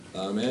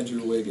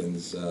Andrew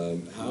Wiggins,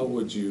 how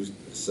would you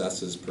assess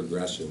his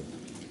progression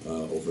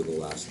over the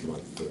last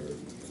month or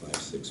 5,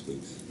 6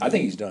 weeks? I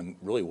think he's done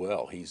really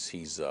well. He's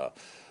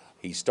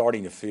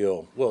starting to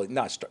feel well.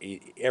 Not start,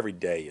 every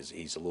day is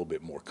he's a little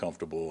bit more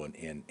comfortable.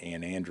 And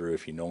Andrew,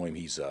 if you know him,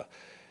 he's a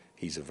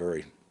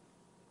very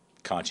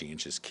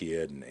conscientious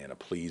kid and a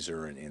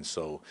pleaser, and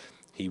so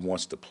he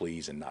wants to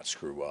please and not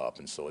screw up.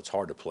 And so it's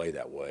hard to play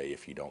that way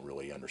if you don't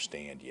really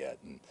understand yet.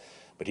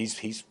 But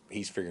he's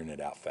figuring it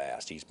out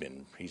fast. He's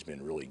been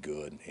really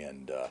good,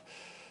 and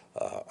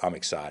I'm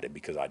excited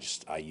because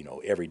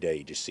every day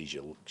he just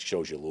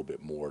shows you a little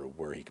bit more to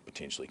where he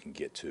potentially can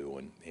get to,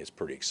 and it's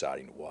pretty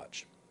exciting to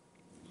watch.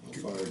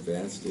 How far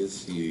advanced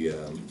is he?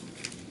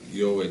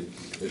 You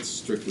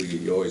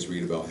always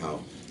read about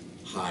how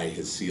high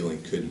his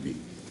ceiling could be.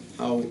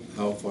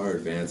 How far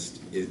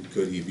advanced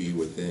could he be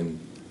within,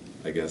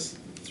 I guess,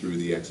 through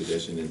the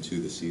exhibition and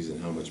to the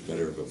season? How much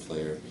better of a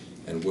player,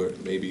 and where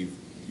maybe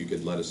you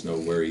could let us know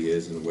where he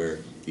is and where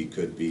he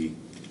could be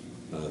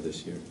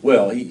this year.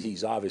 Well,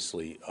 he's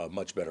obviously a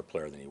much better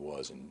player than he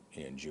was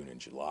in June and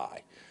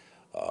July.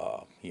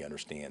 He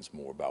understands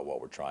more about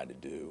what we're trying to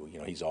do.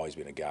 He's always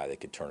been a guy that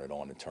could turn it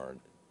on and turn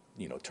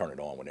it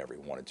on whenever he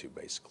wanted to,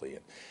 basically.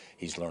 And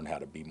he's learned how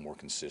to be more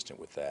consistent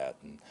with that.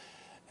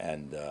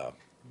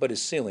 But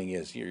his ceiling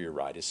is, you're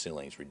right, his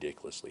ceiling is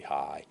ridiculously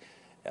high.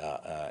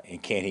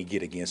 And can he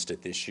get against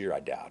it this year?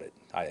 I doubt it.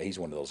 He's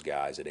one of those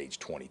guys at age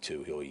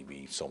 22, he'll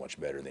be so much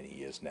better than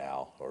he is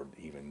now, or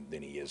even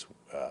than he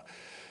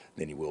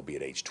will be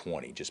at age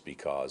 20, just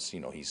because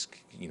he's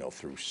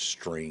through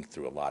strength,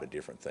 through a lot of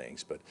different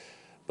things.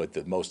 But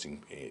the most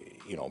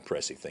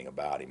impressive thing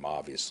about him,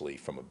 obviously,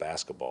 from a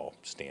basketball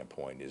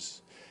standpoint,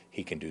 is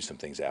he can do some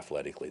things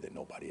athletically that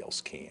nobody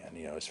else can.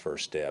 His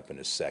first step and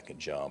his second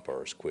jump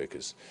are as quick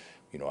as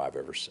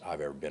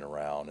I've ever been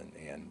around,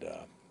 and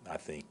I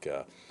think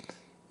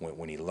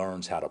when he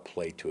learns how to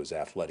play to his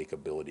athletic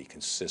ability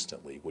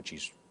consistently, which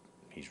he's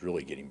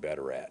really getting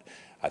better at,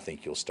 I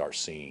think you'll start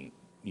seeing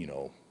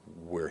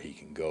where he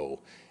can go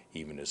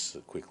even as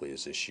quickly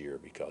as this year,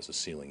 because the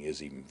ceiling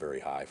is even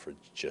very high for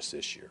just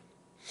this year.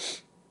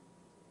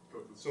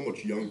 With so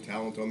much young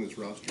talent on this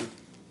roster,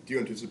 do you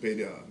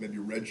anticipate maybe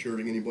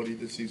redshirting anybody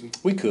this season?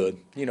 We could.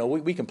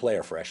 We can play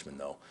our freshmen,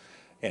 though,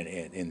 and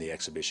in the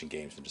exhibition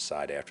games, and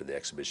decide after the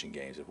exhibition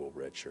games if we'll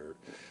redshirt.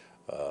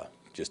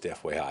 Just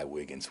FYI,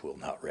 Wiggins will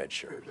not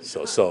redshirt.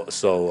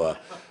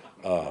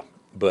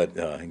 But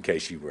in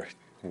case you were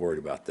worried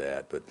about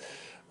that, but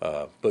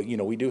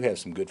we do have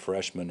some good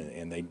freshmen,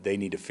 and they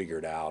need to figure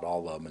it out,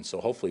 all of them. And so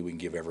hopefully we can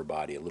give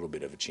everybody a little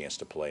bit of a chance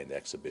to play in the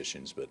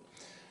exhibitions.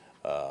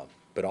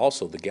 But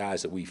also the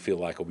guys that we feel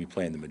like will be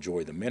playing the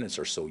majority of the minutes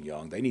are so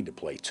young, they need to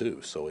play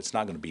too. So it's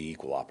not going to be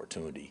equal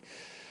opportunity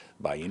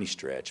by any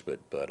stretch. But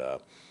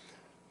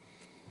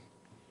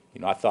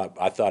I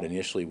thought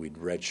initially we'd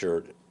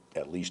redshirt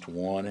at least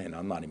one, and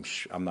I'm not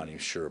even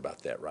sure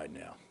about that right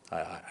now.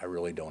 I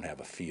really don't have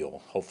a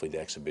feel. Hopefully the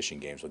exhibition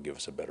games will give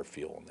us a better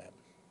feel on that.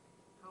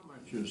 How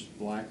much has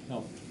Black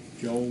helped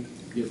Joe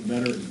get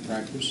better in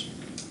practice?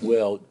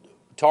 Well,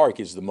 Tariq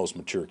is the most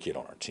mature kid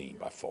on our team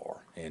by far,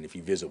 and if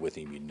you visit with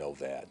him, you know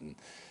that.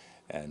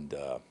 And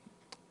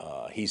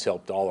he's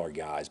helped all our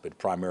guys, but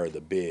primarily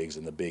the bigs,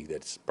 and the big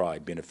that's probably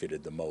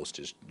benefited the most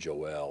is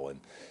Joel.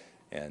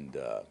 And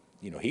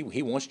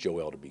he wants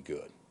Joel to be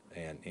good,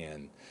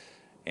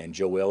 and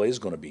Joel is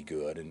going to be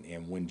good.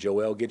 And when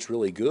Joel gets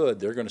really good,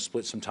 they're going to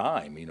split some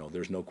time.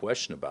 There's no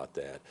question about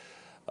that.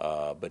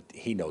 But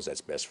he knows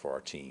that's best for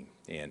our team.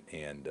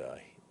 And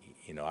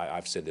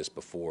I've said this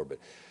before,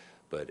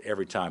 but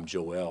every time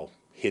Joel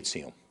hits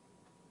him,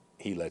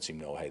 he lets him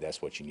know, hey,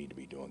 that's what you need to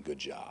be doing. Good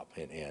job.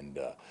 And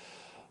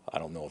I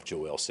don't know if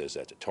Joel says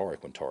that to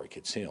Tariq when Tariq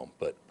hits him,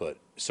 but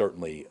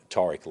certainly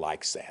Tariq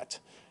likes that,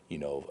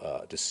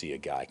 to see a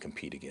guy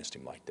compete against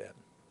him like that.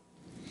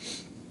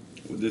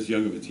 With this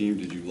young of a team,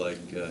 did you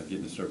like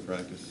getting to start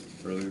practice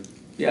earlier?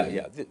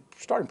 Yeah.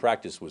 Starting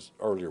practice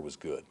earlier was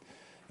good,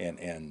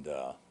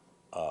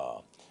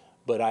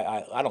 but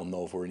I don't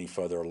know if we're any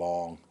further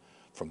along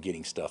from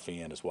getting stuff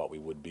in as what we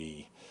would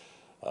be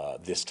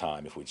this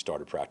time if we'd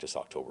started practice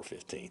October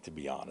 15th. To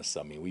be honest,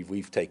 I mean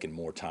we've taken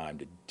more time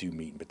to do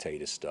meat and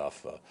potato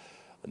stuff, the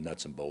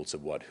nuts and bolts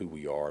of who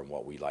we are and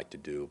what we like to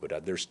do.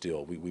 But there's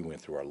still we went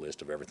through our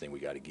list of everything we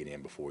got to get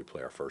in before we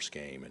play our first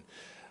game, and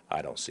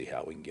I don't see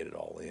how we can get it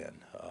all in.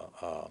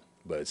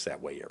 But it's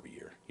that way every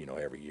year.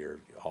 Every year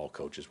all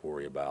coaches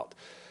worry about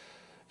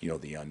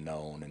the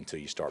unknown until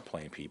you start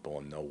playing people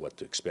and know what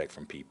to expect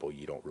from people.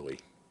 You don't really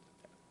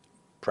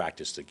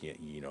practice again.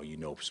 You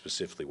know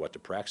specifically what to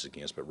practice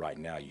against, but right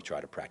now you try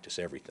to practice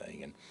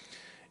everything,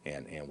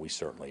 and we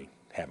certainly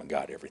haven't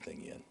got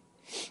everything in.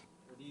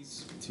 Are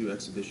these two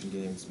exhibition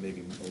games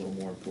maybe a little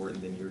more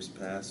important than years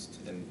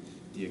past, and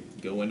do you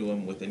go into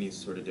them with any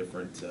sort of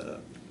different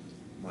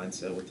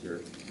mindset with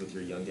your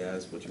young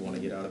guys, what you want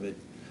to get out of it?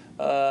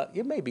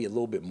 It may be a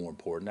little bit more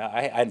important.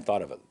 I hadn't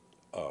thought of it,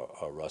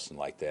 Rustin,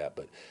 like that,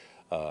 but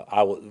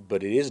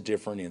but it is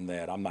different in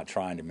that I'm not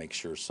trying to make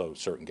sure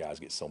certain guys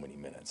get so many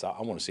minutes.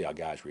 I want to see how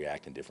guys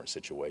react in different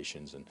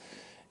situations,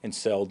 and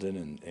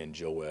Selden and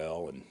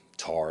Joel and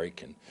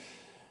Tariq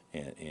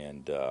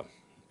and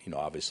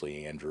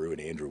obviously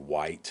Andrew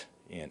White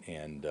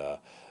and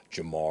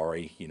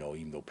Jamari.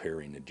 Even though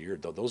Perry and Nadir,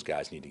 those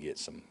guys need to get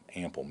some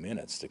ample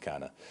minutes to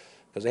kind of,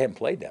 because they haven't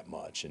played that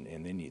much, and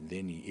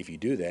then if you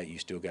do that, you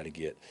still got to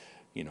get,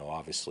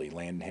 obviously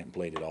Landon hadn't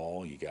played at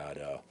all. You got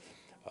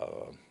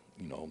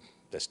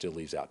that still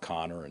leaves out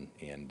Connor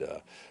and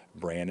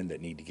Brandon that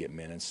need to get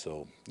minutes.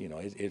 So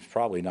it's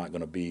probably not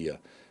going to be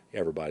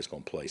everybody's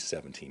going to play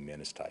 17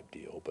 minutes type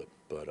deal.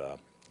 But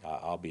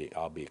I'll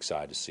be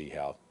excited to see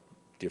how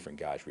different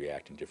guys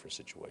react in different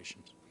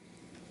situations.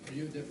 Are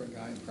you a different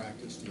guy in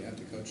practice? Do you have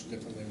to coach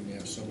differently when you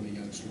have so many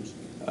youngsters?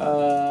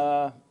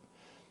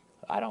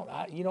 I don't.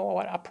 You know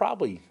what? I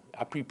probably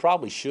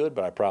should,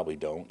 but I probably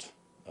don't.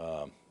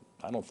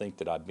 I don't think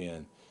that I've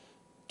been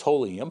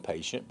totally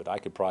impatient, but I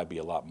could probably be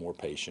a lot more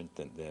patient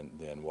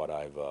than what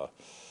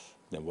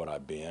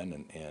I've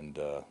been, and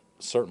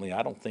certainly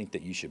I don't think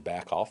that you should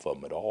back off of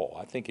them at all.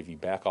 I think if you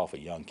back off of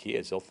young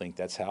kids, they'll think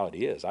that's how it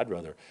is. I'd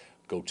rather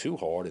go too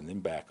hard and then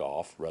back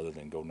off rather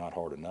than go not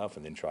hard enough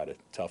and then try to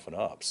toughen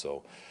up.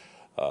 So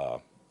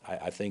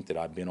I think that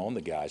I've been on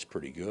the guys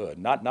pretty good,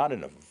 not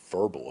in a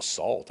verbal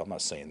assault. I'm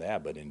not saying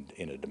that, but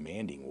in a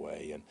demanding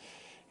way.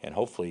 And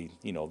hopefully,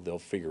 they'll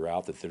figure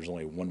out that there's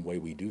only one way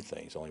we do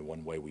things, only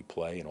one way we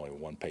play, and only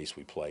one pace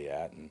we play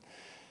at,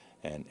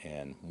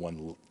 and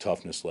one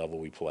toughness level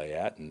we play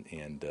at.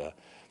 And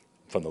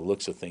from the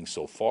looks of things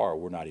so far,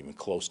 we're not even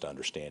close to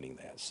understanding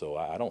that. So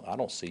I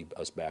don't see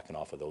us backing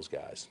off of those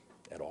guys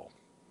at all,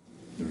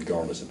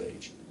 regardless of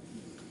age.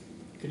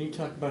 Can you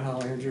talk about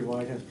how Andrew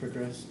White has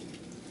progressed?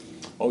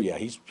 Oh yeah,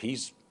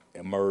 he's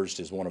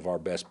emerged as one of our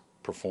best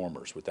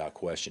performers without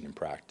question in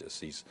practice.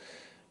 He's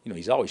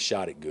always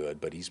shot it good,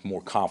 but he's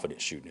more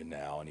confident shooting it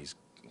now, and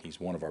he's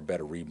one of our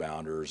better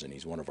rebounders, and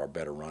he's one of our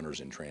better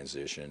runners in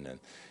transition,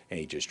 and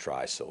he just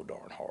tries so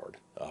darn hard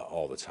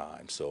all the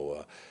time.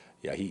 So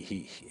yeah,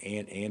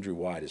 Andrew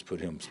White has put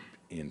him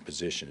in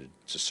position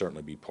to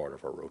certainly be part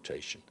of our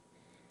rotation.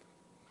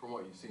 From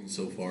what you've seen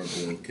so far,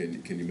 Bill,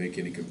 can you make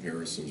any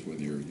comparisons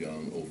with your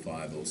young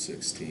 05,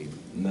 06 team?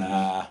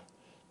 Nah.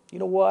 You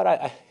know what?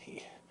 I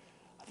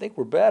think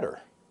we're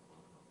better.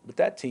 But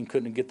that team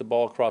couldn't get the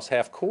ball across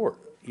half court,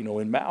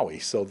 in Maui.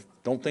 So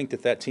don't think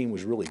that team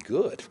was really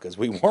good, because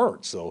we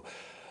weren't. So,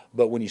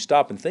 but when you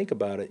stop and think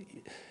about it,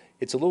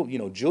 it's a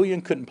little,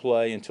 Julian couldn't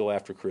play until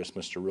after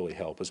Christmas to really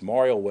help us.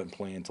 Mario wasn't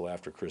playing until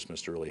after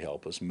Christmas to really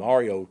help us.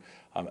 Micah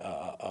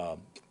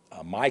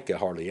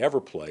hardly ever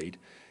played,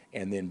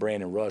 and then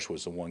Brandon Rush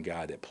was the one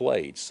guy that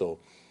played. So,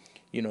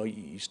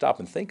 you stop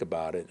and think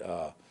about it.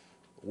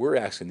 We're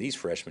asking these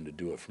freshmen to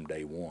do it from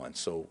day one.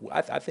 So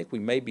I think we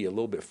may be a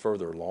little bit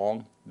further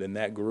along than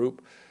that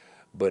group,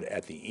 but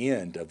at the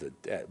end of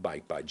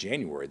by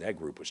January, that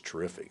group was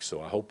terrific.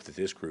 So I hope that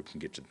this group can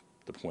get to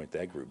the point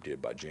that group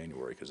did by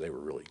January, because they were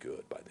really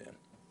good by then.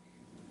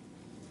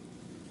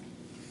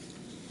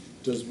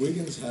 Does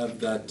Wiggins have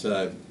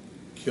that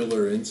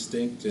killer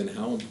instinct, and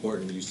how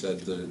important, you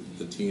said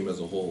the team as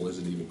a whole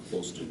isn't even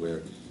close to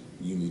where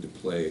you need to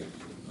play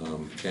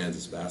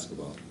Kansas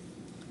basketball?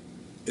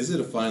 Is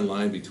it a fine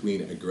line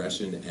between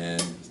aggression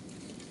and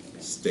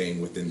staying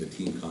within the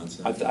team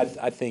concept?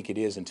 I think it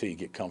is until you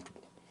get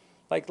comfortable.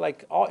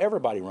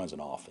 Everybody runs an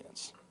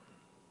offense,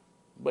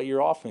 but your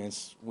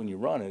offense, when you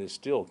run it, is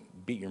still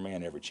beat your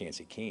man every chance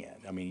he can.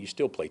 I mean, you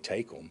still play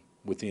take 'em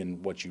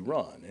within what you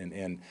run,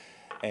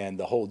 and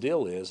the whole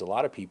deal is a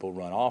lot of people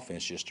run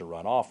offense just to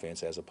run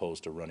offense as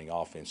opposed to running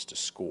offense to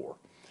score.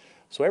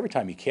 So every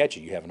time you catch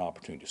it, you have an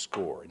opportunity to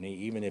score. And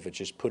even if it's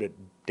just put it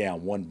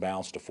down one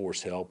bounce to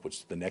force help,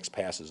 which the next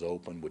pass is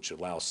open, which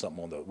allows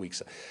something on the weak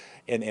side.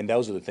 And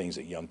those are the things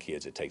that young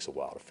kids, it takes a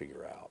while to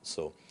figure out.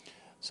 So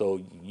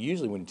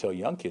usually when you tell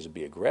young kids to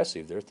be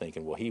aggressive, they're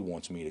thinking, well, he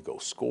wants me to go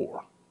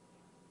score.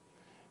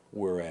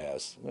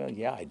 Whereas, well,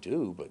 yeah, I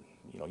do, but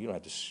you don't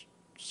have to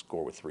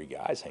score with three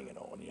guys hanging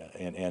on you.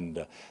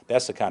 And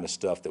that's the kind of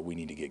stuff that we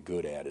need to get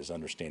good at, is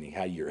understanding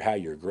how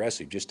you're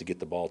aggressive just to get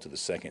the ball to the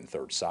second and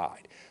third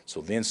side.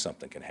 So then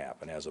something can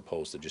happen, as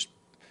opposed to just,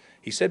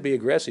 he said be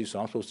aggressive,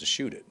 so I'm supposed to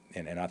shoot it.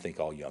 And I think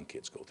all young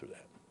kids go through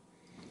that.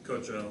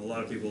 Coach, a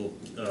lot of people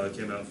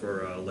came out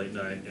for late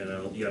night,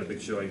 and you got a big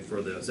showing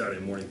for the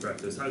Saturday morning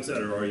practice. How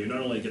excited are you,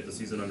 not only to get the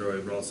season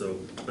underway, but also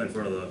play in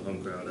front of the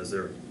home crowd?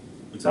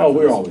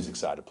 We're always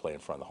excited to play in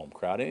front of the home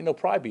crowd. And it'll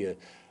probably be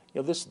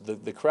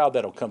the crowd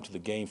that'll come to the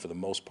game for the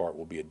most part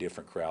will be a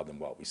different crowd than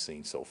what we've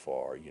seen so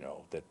far,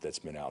 that's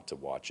been out to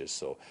watch us.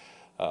 So,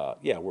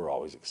 yeah, we're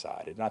always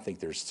excited. And I think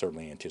there's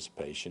certainly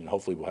anticipation. And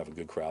hopefully we'll have a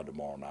good crowd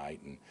tomorrow night.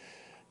 And,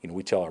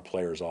 we tell our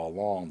players all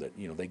along that,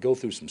 they go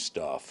through some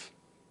stuff.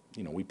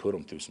 We put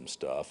them through some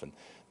stuff, and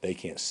they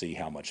can't see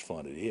how much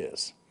fun it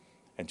is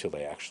until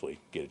they actually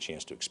get a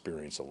chance to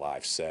experience a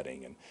live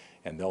setting.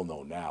 And they'll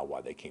know now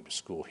why they came to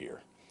school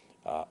here.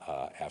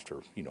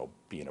 After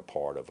being a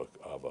part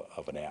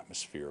of an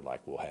atmosphere like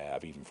we'll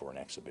have even for an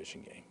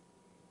exhibition game.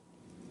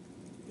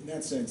 in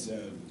that sense,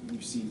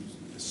 we've seen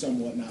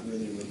somewhat, not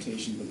really a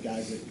rotation, but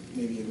guys that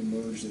maybe have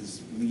emerged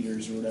as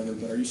leaders or whatever.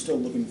 But are you still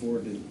looking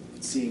forward to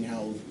seeing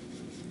how,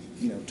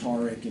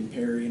 Tarek and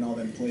Perry and all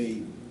them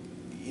play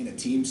in a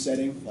team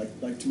setting,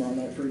 like tomorrow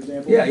night, for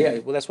example? Yeah.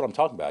 Well, that's what I'm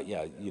talking about.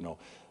 Yeah,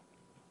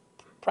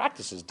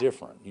 practice is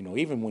different.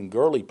 Even when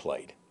Gurley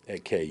played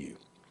at KU,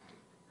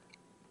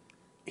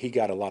 he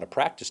got a lot of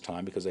practice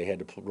time because they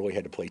really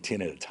had to play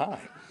 10 at a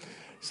time.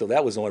 So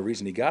that was the only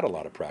reason he got a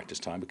lot of practice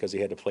time, because he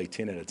had to play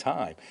 10 at a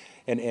time.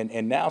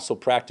 And now, so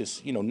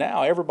practice,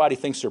 now everybody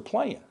thinks they're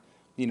playing.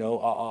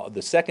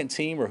 The second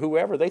team or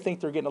whoever, they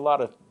think they're getting a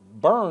lot of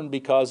burn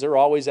because they're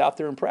always out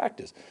there in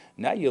practice.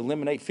 Now you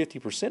eliminate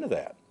 50% of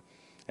that.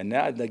 And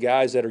now the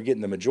guys that are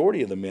getting the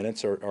majority of the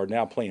minutes are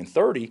now playing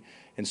 30.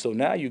 And so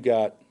now you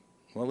got,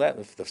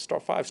 if the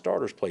 5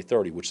 starters play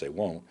 30, which they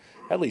won't,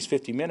 at least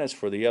 50 minutes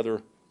for the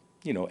other,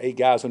 8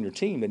 guys on your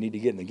team that need to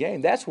get in the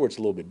game. That's where it's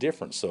a little bit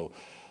different.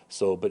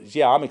 But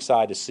yeah, I'm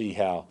excited to see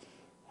how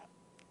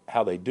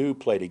they do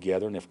play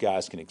together, and if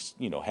guys can,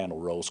 handle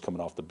roles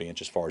coming off the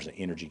bench as far as an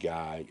energy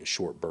guy, a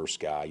short burst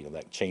guy,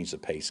 that change the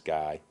pace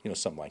guy,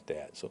 something like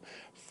that. So,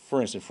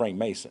 for instance, Frank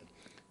Mason,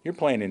 you're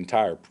playing an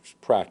entire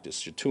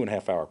practice, your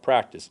 2.5-hour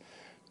practice.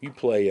 You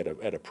play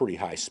at a pretty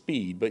high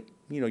speed, but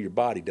your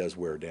body does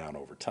wear down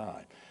over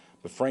time.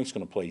 But Frank's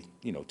going to play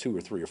 2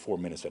 or 3 or 4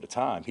 minutes at a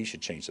time. He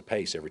should change the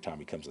pace every time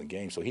he comes in the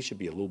game. So he should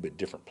be a little bit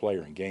different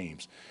player in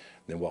games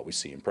than what we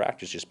see in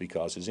practice, just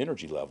because his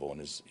energy level and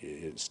his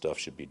stuff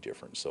should be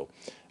different. So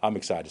I'm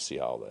excited to see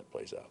how all that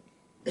plays out.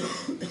 I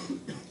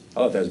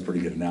thought that was a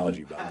pretty good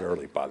analogy about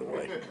Gurley, by the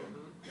way.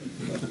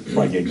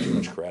 Probably gave him too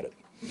much credit.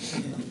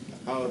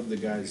 How have the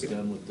guys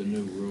done with the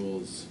new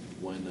rules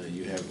when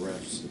you have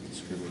refs at the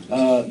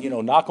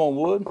scrimmages? Knock on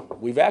wood,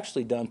 we've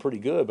actually done pretty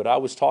good. But I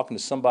was talking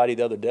to somebody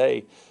the other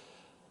day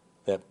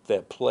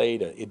that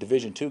played a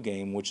Division II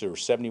game in which there were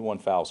 71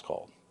 fouls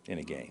called in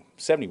a game.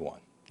 71.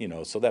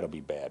 So that'll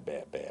be bad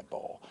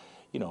ball.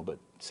 But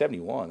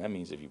 71, that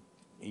means if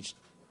each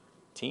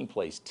team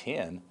plays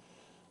 10,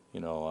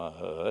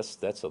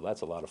 that's a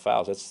lot of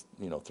fouls. That's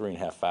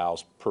 3.5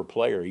 fouls per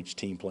player, each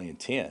team playing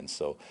 10.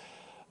 So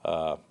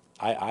I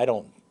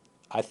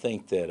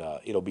think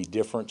that it'll be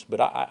different,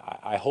 but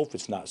I hope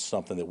it's not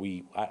something that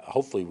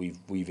hopefully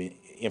we've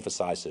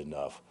emphasized it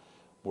enough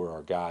where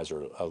our guys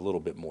are a little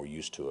bit more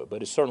used to it.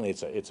 But it's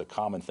a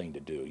common thing to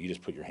do. You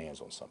just put your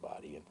hands on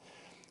somebody,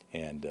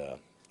 and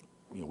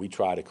we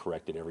try to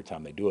correct it every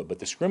time they do it. But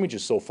the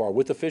scrimmages so far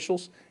with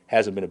officials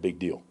hasn't been a big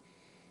deal,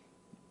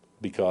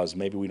 because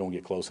maybe we don't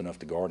get close enough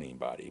to guard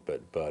anybody.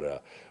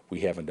 But we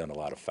haven't done a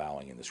lot of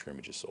fouling in the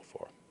scrimmages so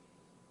far.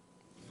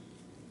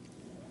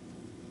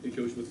 Hey,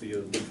 Coach, with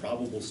the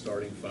probable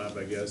starting 5,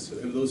 I guess,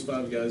 have those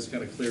 5 guys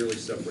kind of clearly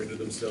separated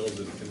themselves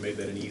and made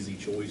that an easy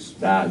choice?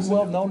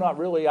 Well, no, not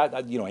really.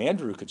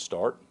 Andrew could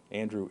start.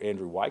 Andrew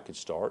White could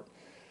start.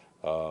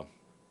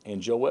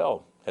 And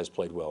Joel has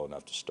played well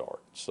enough to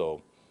start.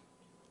 So,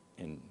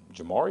 and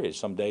Jamari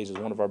some days is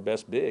one of our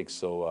best bigs.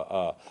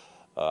 So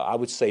I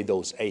would say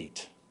those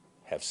 8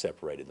 have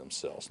separated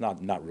themselves.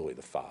 Not really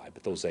the 5,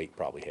 but those 8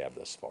 probably have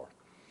thus far.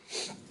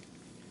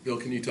 Bill,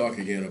 can you talk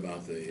again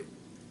about the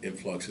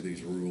influx of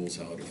these rules,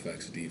 how it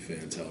affects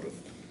defense, how it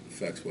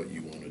affects what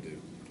you want to do?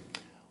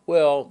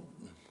 Well,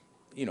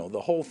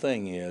 the whole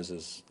thing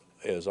is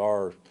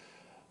our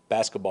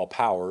basketball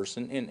powers,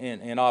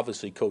 and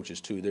obviously coaches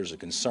too, there's a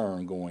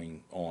concern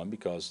going on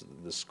because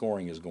the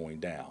scoring is going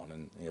down.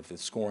 And if the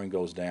scoring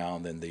goes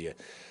down, then the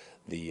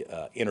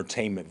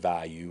entertainment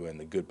value and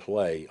the good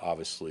play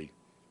obviously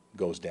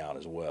goes down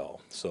as well.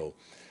 So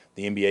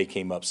the NBA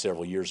came up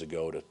several years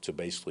ago to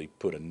basically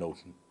put a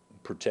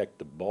protect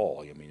the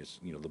ball. I mean, it's,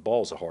 the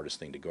ball is the hardest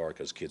thing to guard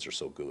because kids are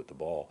so good with the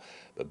ball.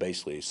 But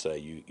basically say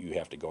you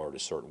have to guard a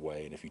certain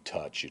way, and if you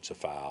touch, it's a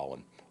foul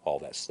and all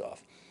that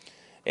stuff.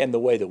 And the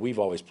way that we've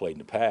always played in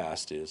the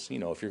past is,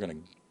 if you're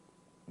going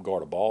to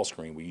guard a ball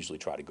screen, we usually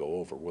try to go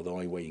over. Well, the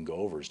only way you can go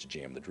over is to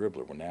jam the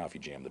dribbler. Well, now if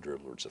you jam the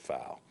dribbler, it's a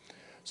foul.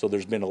 So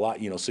there's been a lot,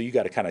 so you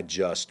got to kind of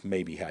adjust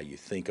maybe how you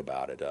think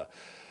about it.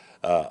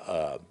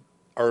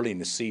 Early in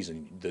the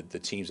season, the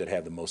teams that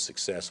have the most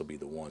success will be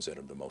the ones that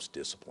are the most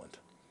disciplined.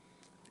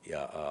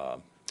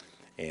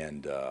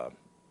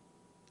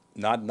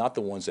 Not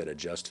the ones that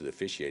adjust to the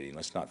officiating.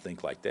 Let's not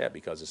think like that,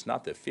 because it's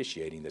not the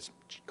officiating that's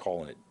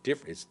calling it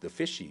different. It's the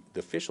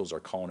officials are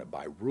calling it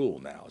by rule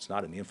now. It's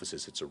not an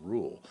emphasis; it's a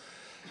rule.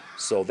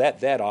 So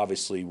that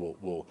obviously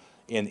will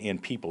in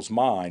people's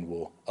mind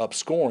will up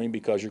scoring,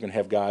 because you're going to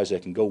have guys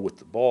that can go with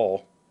the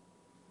ball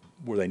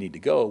where they need to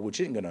go, which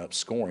isn't going to up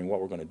scoring.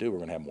 What we're going to do, we're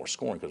going to have more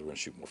scoring because we're going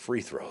to shoot more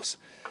free throws.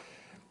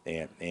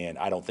 And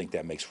I don't think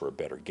that makes for a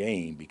better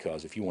game,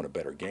 because if you want a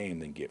better game,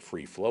 then get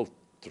free flow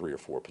 3 or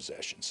 4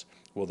 possessions.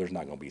 Well, there's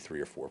not going to be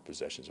 3 or 4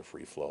 possessions of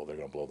free flow. They're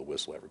going to blow the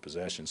whistle every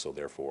possession, so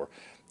therefore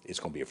it's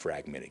going to be a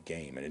fragmented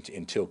game. And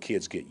until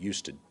kids get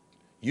used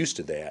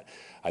to that,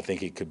 I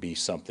think it could be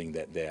something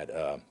that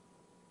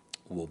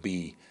will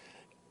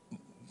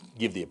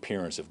give the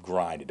appearance of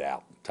grinded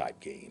out type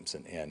games.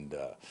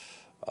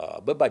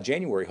 But by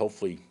January,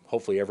 hopefully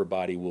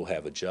everybody will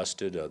have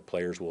adjusted.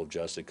 Players will have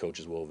adjusted.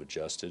 Coaches will have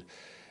adjusted.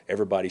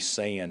 Everybody's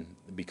saying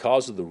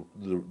because of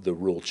the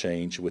rule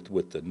change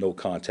with the no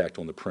contact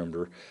on the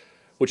perimeter,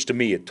 which to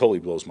me it totally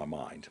blows my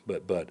mind.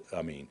 But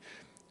I mean,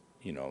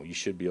 you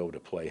should be able to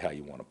play how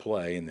you want to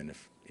play. And then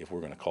if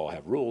we're going to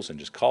have rules, and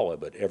just call it.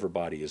 But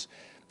everybody is,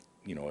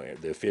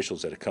 the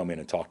officials that have come in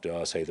and talked to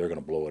us, hey, they're going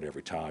to blow it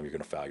every time. You're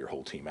going to foul your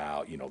whole team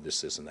out.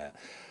 This, and that.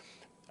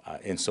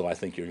 And so I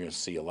think you're going to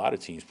see a lot of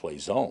teams play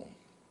zone,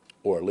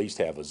 or at least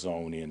have a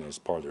zone in as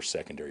part of their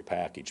secondary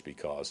package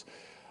because,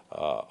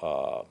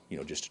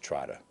 just to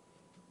try to,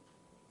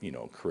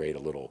 create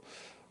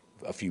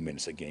a few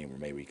minutes a game where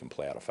maybe we can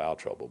play out of foul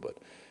trouble. But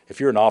if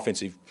you're an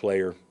offensive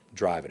player,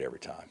 drive it every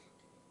time.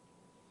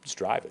 Just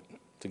drive it.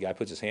 If the guy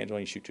puts his hands on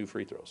you, shoot 2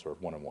 free throws or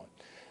 1-on-1.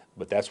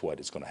 But that's what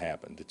is going to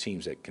happen. The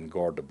teams that can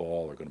guard the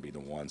ball are going to be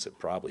the ones that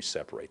probably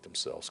separate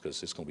themselves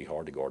because it's going to be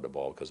hard to guard the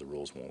ball because the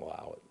rules won't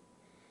allow it.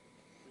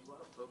 There's a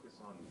lot of focus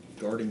on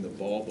guarding the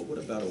ball, but what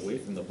about away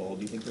from the ball?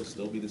 Do you think they'll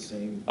still be the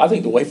same? I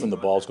think the away from the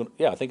ball is going to,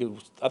 yeah, I think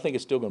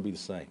it's still going to be the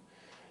same.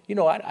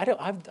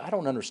 I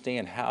don't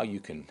understand how you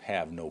can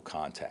have no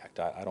contact.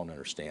 I don't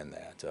understand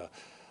that.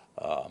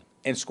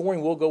 And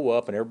scoring will go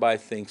up, and everybody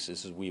thinks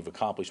we've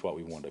accomplished what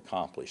we wanted to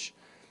accomplish.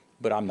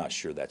 But I'm not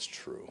sure that's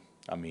true.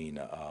 I mean,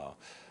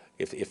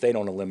 if they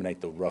don't eliminate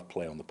the rough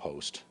play on the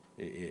post,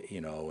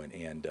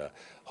 and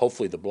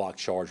hopefully the block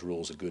charge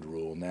rule is a good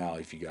rule. Now,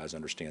 if you guys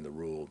understand the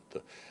rule,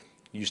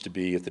 used to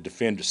be if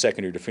the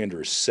secondary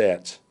defender is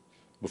set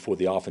before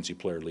the offensive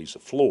player leaves the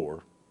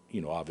floor,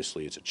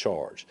 obviously it's a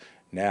charge.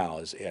 Now,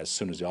 as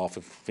soon as the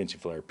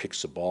offensive player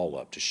picks the ball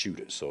up to shoot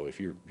it. So if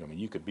you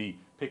could be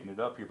picking it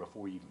up here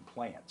before you even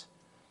plant.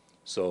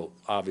 So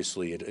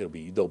obviously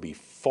there'll be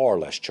far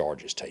less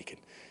charges taken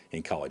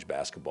in college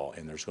basketball,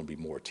 and there's going to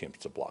be more attempts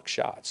to block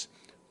shots,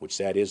 which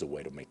that is a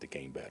way to make the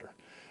game better.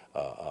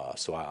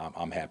 So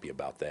I'm happy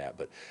about that.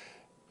 But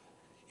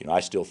I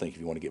still think if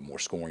you want to get more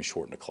scoring,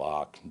 shorten the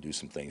clock, do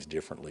some things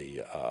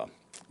differently.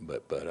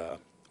 But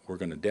we're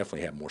going to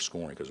definitely have more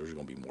scoring because there's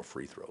going to be more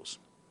free throws.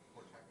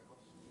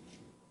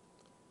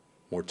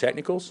 More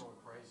technicals?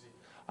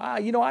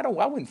 I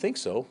wouldn't think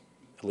so.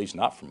 At least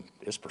not from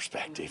this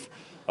perspective.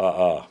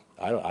 I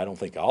don't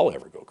think I'll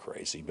ever go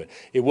crazy. But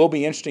it will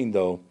be interesting,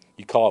 though.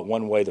 You call it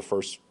one way the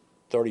first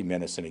 30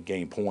 minutes in a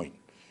game point.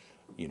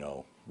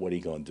 What are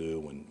you going to do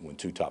when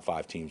 2 top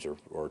 5 teams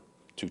or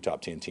 2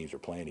 top 10 teams are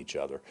playing each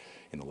other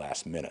in the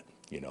last minute?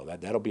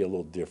 That'll be a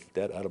little different.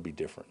 That'll be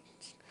different.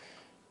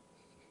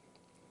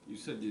 You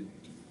said you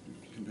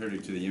compared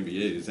it to the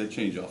NBA. Does that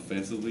change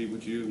offensively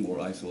with you? More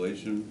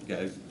isolation,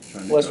 guys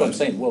trying to. Well, that's what I'm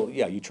saying. Well,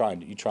 yeah, you're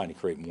trying to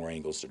create more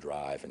angles to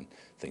drive and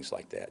things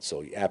like that.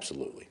 So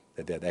absolutely,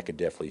 that could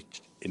definitely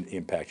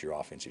impact your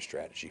offensive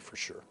strategy for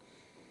sure.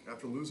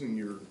 After losing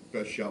your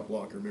best shot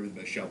blocker, maybe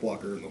the best shot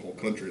blocker in the whole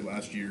country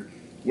last year,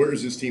 where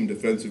is this team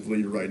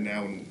defensively right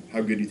now, and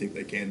how good do you think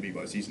they can be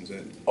by season's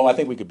end? Oh, I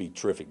think we could be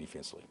terrific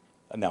defensively.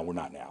 Now we're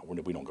not now.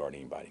 We don't guard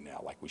anybody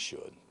now like we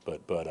should.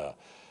 But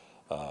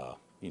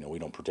we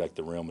don't protect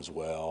the rim as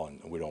well,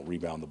 and we don't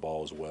rebound the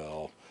ball as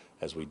well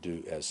as we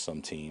do as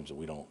some teams. And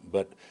we don't.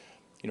 But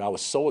I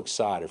was so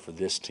excited for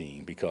this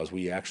team because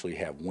we actually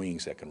have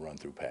wings that can run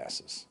through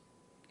passes,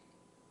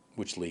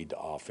 which lead to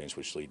offense,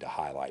 which lead to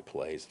highlight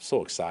plays. I'm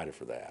so excited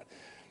for that.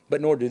 But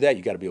in order to do that,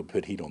 you got to be able to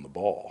put heat on the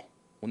ball.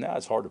 Well, now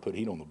it's hard to put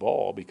heat on the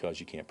ball because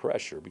you can't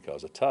pressure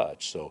because of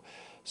touch. So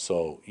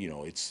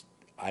it's.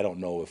 I don't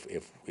know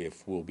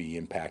if we'll be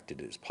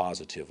impacted as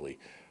positively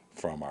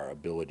from our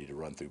ability to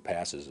run through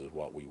passes as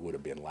what we would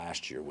have been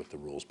last year with the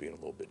rules being a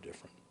little bit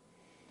different.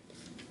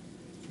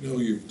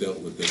 You've dealt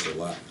with this a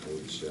lot,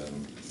 Coach,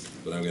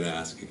 but I'm going to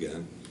ask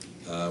again.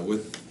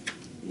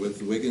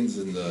 With Wiggins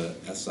and the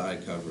SI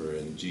cover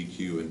and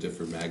GQ and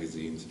different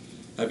magazines,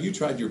 have you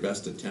tried your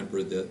best to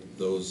temper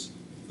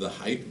the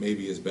hype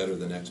maybe is better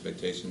than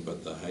expectation,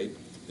 but the hype,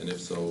 and if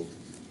so,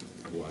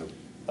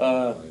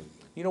 why?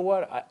 You know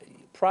what? I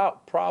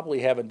probably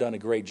haven't done a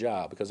great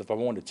job because if I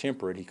wanted to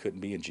temper it, he couldn't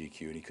be in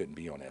GQ and he couldn't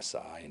be on SI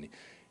and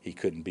he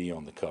couldn't be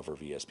on the cover of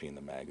ESPN,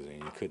 the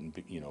magazine. He couldn't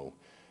be,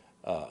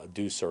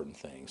 do certain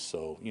things.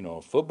 So,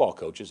 football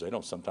coaches, they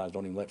sometimes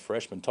don't even let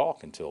freshmen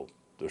talk until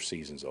their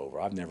season's over.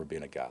 I've never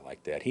been a guy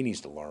like that. He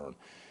needs to learn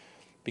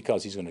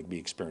because he's going to be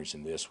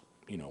experiencing this,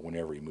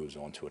 whenever he moves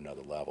on to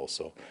another level.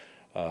 So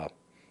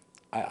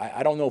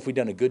I don't know if we've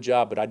done a good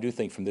job, but I do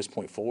think from this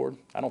point forward,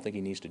 I don't think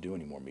he needs to do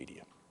any more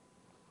media.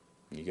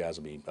 You guys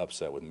will be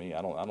upset with me.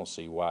 I don't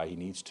see why he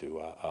needs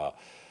to.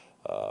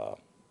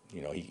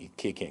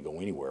 Kid can't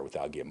go anywhere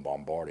without getting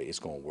bombarded. It's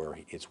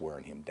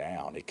wearing him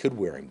down. It could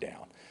wear him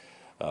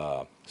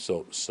down.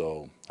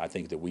 So I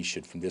think that we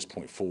should, from this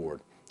point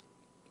forward,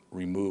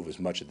 remove as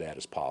much of that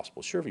as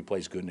possible. Sure, if he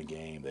plays good in a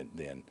game,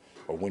 then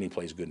or when he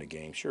plays good in a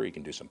game, sure he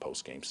can do some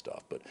post-game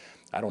stuff. But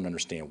I don't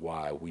understand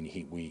why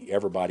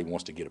everybody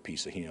wants to get a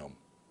piece of him.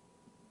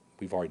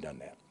 We've already done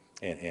that,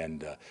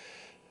 and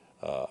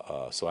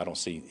so I don't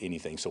see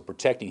anything. So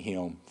protecting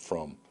him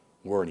from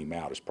wearing him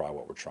out is probably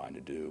what we're trying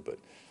to do. But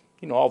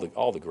you know,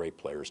 all the great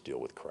players deal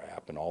with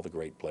crap, and all the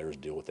great players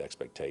deal with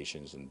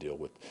expectations and deal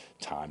with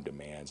time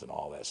demands and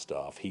all that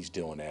stuff. He's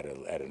doing that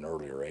at an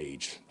earlier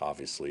age,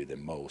 obviously,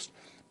 than most,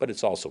 but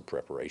it's also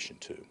preparation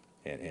too.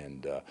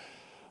 And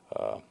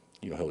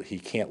you know, he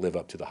can't live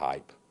up to the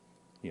hype.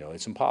 You know,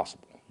 it's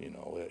impossible. You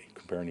know,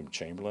 comparing him to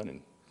Chamberlain,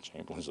 and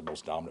Chamberlain's the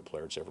most dominant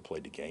player that's ever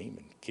played the game,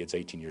 and kid's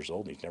 18 years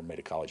old and he's never made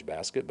a college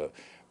basket, but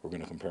we're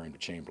going to compare him to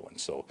Chamberlain.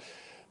 So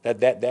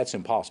that's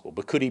impossible.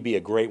 But could he be a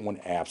great one?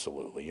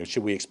 Absolutely. You know,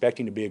 should we expect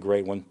him to be a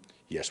great one?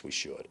 Yes, we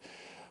should.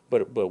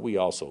 But we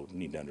also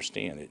need to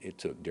understand it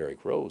took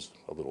Derrick Rose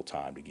a little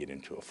time to get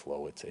into a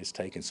flow. It's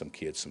taken some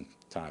kids some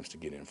times to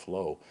get in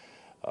flow.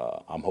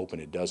 I'm hoping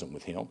it doesn't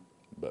with him,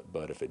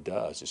 but if it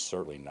does, it's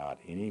certainly not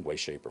in any way,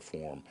 shape, or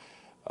form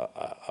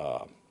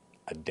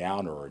a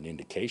downer or an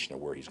indication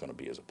of where he's going to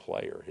be as a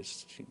player.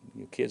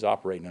 Kid's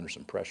operating under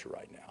some pressure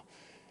right now,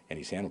 and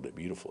he's handled it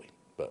beautifully.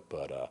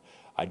 But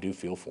I do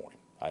feel for him.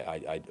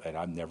 And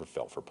I've never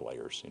felt for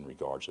players in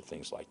regards to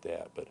things like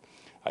that, but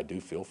I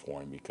do feel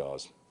for him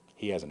because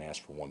he hasn't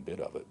asked for one bit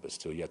of it, but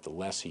still, yet the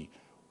less he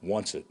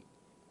wants it,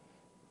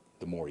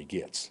 the more he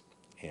gets.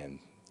 And,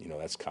 you know,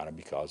 that's kind of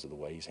because of the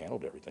way he's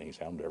handled everything. He's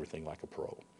handled everything like a pro.